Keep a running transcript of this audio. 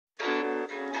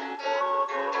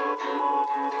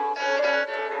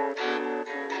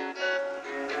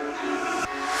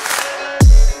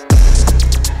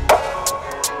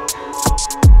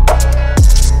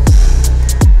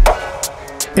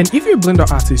And if you're a Blender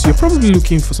artist, you're probably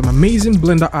looking for some amazing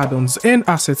Blender add-ons and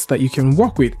assets that you can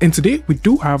work with. And today we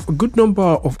do have a good number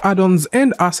of add-ons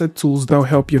and asset tools that will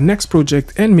help your next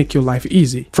project and make your life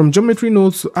easy. From geometry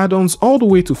nodes to add-ons all the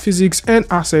way to physics and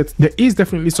assets, there is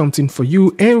definitely something for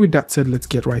you. And with that said, let's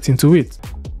get right into it.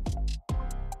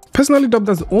 Personally dubbed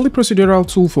as the only procedural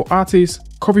tool for artists,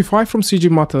 Curvify from CG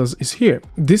Matters is here.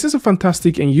 This is a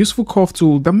fantastic and useful curve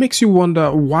tool that makes you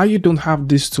wonder why you don't have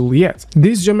this tool yet.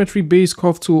 This geometry-based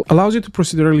curve tool allows you to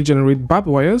procedurally generate barbed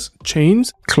wires,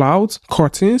 chains, clouds,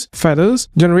 curtains, feathers,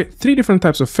 generate 3 different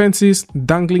types of fences,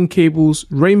 dangling cables,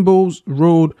 rainbows,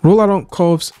 road, roll-around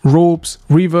curves, ropes,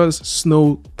 rivers,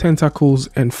 snow, tentacles,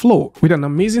 and flow. With an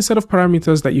amazing set of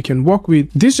parameters that you can work with,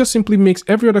 this just simply makes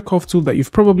every other curve tool that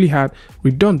you've probably had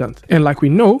redundant. And like we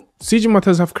know, CG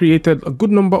Matters have created a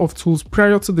good number of tools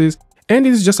prior to this, and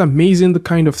it is just amazing the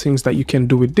kind of things that you can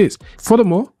do with this.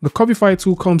 Furthermore, the Curvify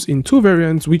tool comes in 2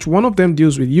 variants, which one of them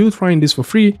deals with you trying this for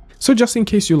free, so just in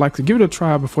case you like to give it a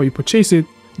try before you purchase it,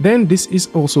 then this is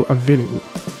also available.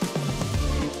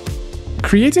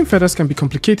 Creating feathers can be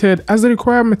complicated as they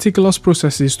require meticulous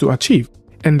processes to achieve.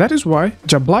 And that is why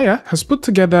Jablaya has put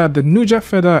together the Nuja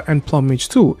Feather and Plumage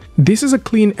tool. This is a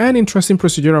clean and interesting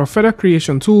procedural feather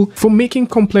creation tool for making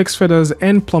complex feathers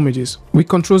and plumages, with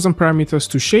controls and parameters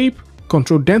to shape,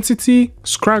 control density,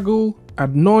 scraggle,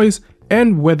 add noise,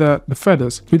 and weather the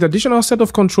feathers, with additional set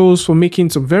of controls for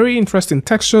making some very interesting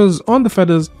textures on the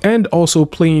feathers and also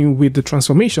playing with the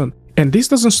transformation. And this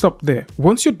doesn't stop there.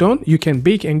 Once you're done, you can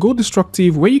bake and go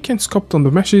destructive, where you can sculpt on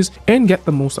the meshes and get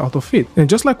the most out of it. And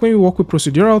just like when you work with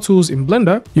procedural tools in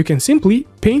Blender, you can simply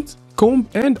paint, comb,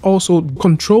 and also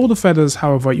control the feathers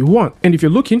however you want. And if you're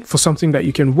looking for something that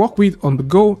you can work with on the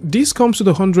go, this comes with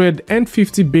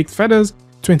 150 baked feathers,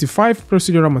 25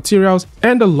 procedural materials,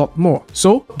 and a lot more.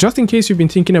 So just in case you've been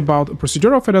thinking about a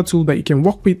procedural feather tool that you can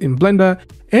work with in Blender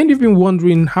and you've been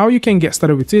wondering how you can get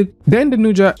started with it, then the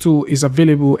Nuja tool is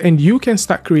available and you can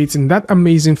start creating that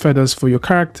amazing feathers for your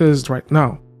characters right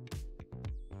now.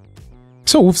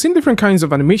 So we've seen different kinds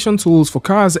of animation tools for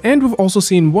cars, and we've also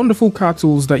seen wonderful car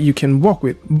tools that you can work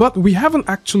with, but we haven't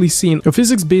actually seen a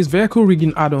physics-based vehicle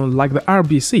rigging add-on like the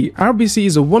RBC. RBC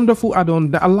is a wonderful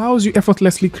add-on that allows you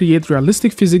effortlessly create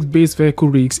realistic physics-based vehicle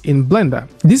rigs in Blender.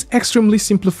 This extremely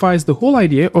simplifies the whole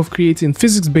idea of creating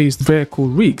physics-based vehicle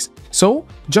rigs. So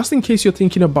just in case you're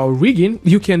thinking about rigging,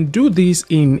 you can do this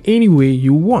in any way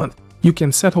you want. You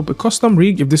can set up a custom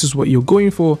rig if this is what you're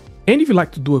going for, and if you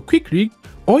like to do a quick rig,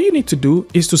 all you need to do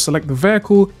is to select the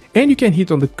vehicle and you can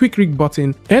hit on the quick rig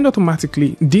button, and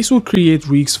automatically this will create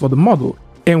rigs for the model.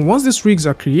 And once these rigs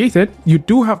are created, you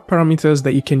do have parameters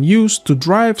that you can use to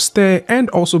drive, steer, and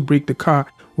also brake the car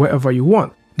wherever you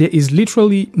want. There is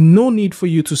literally no need for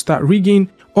you to start rigging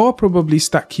or probably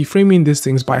start keyframing these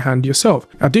things by hand yourself.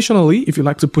 Additionally, if you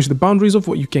like to push the boundaries of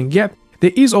what you can get,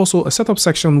 there is also a setup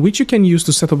section which you can use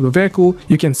to set up the vehicle.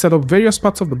 You can set up various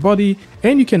parts of the body,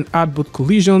 and you can add both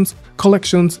collisions,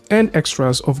 collections, and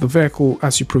extras of the vehicle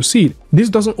as you proceed. This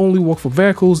doesn't only work for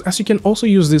vehicles, as you can also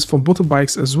use this for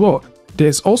motorbikes as well.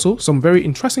 There's also some very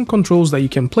interesting controls that you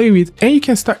can play with, and you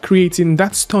can start creating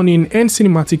that stunning and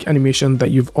cinematic animation that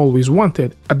you've always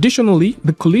wanted. Additionally,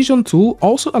 the collision tool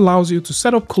also allows you to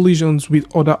set up collisions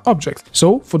with other objects.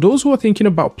 So for those who are thinking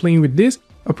about playing with this,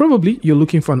 probably you're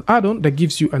looking for an add-on that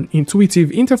gives you an intuitive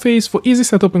interface for easy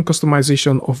setup and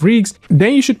customization of rigs,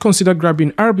 then you should consider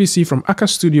grabbing RBC from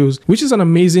Akash Studios, which is an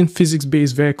amazing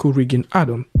physics-based vehicle rigging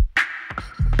add-on.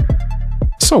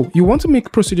 So you want to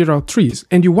make procedural trees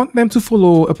and you want them to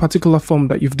follow a particular form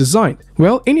that you've designed.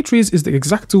 Well, AnyTrees is the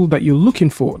exact tool that you're looking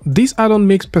for. This add-on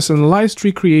makes personalized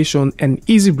tree creation an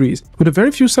easy breeze with a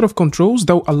very few set of controls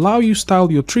that will allow you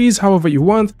style your trees however you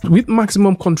want, with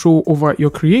maximum control over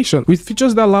your creation, with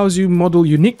features that allows you model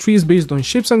unique trees based on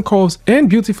shapes and curves, and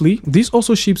beautifully, this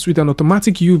also ships with an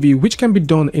automatic UV which can be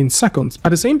done in seconds.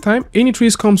 At the same time,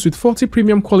 AnyTrees comes with 40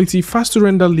 premium quality fast to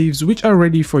render leaves which are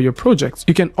ready for your projects.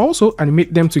 You can also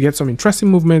animate them to get some interesting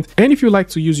movement, and if you like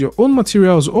to use your own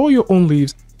materials or your own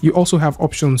leaves, you also have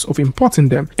options of importing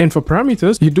them. And for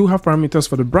parameters, you do have parameters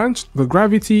for the branch, the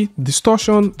gravity,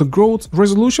 distortion, the growth,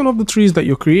 resolution of the trees that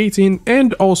you're creating,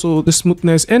 and also the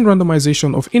smoothness and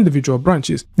randomization of individual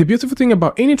branches. The beautiful thing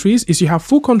about AnyTrees is you have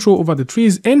full control over the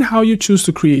trees, and how you choose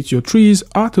to create your trees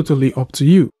are totally up to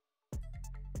you.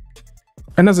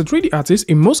 And as a 3D artist,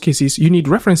 in most cases, you need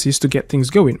references to get things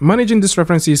going. Managing these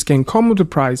references can come with a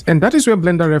price, and that is where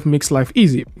BlenderRef makes life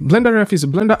easy. BlenderRef is a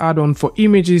Blender add-on for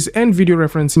images and video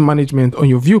reference management on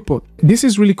your viewport. This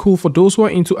is really cool for those who are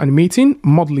into animating,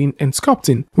 modeling, and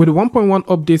sculpting, with the 1.1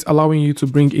 update allowing you to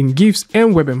bring in GIFs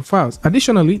and WebM files.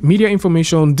 Additionally, media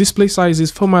information, display sizes,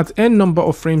 format, and number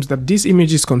of frames that these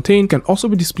images contain can also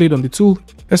be displayed on the tool,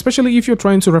 especially if you're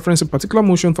trying to reference a particular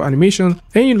motion for animation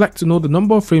and you'd like to know the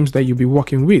number of frames that you'll be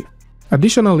working with.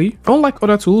 Additionally, unlike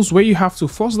other tools where you have to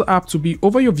force the app to be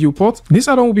over your viewport, this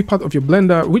add-on will be part of your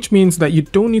Blender, which means that you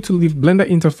don't need to leave Blender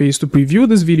interface to preview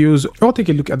these videos or take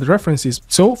a look at the references.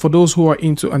 So for those who are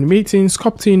into animating,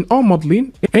 sculpting, or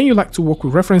modeling, and you like to work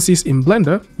with references in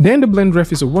Blender, then the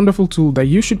BlenderRef is a wonderful tool that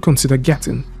you should consider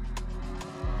getting.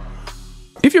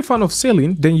 If you're a fan of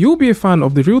sailing, then you'll be a fan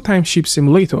of the Realtime Ship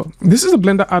Simulator. This is a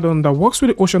Blender add-on that works with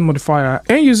the Ocean modifier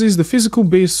and uses the physical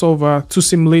base solver to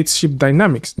simulate ship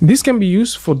dynamics. This can be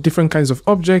used for different kinds of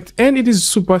objects, and it is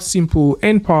super simple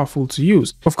and powerful to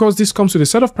use. Of course, this comes with a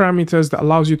set of parameters that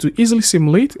allows you to easily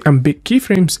simulate and bake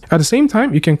keyframes. At the same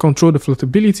time, you can control the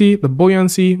floatability, the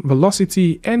buoyancy,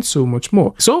 velocity, and so much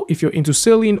more. So if you're into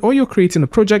sailing or you're creating a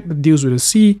project that deals with the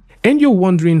sea, and you're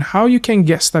wondering how you can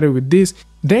get started with this,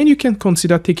 then you can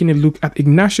consider taking a look at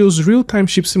Ignacio's Realtime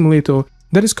Ship Simulator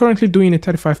that is currently doing a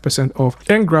 35% off,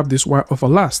 and grab this while offer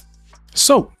lasts.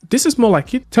 So this is more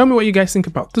like it. Tell me what you guys think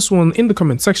about this one in the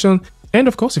comment section. And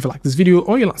of course, if you like this video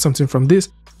or you learned something from this,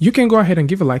 you can go ahead and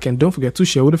give a like, and don't forget to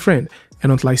share with a friend.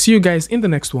 And until I see you guys in the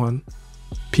next one,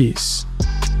 peace.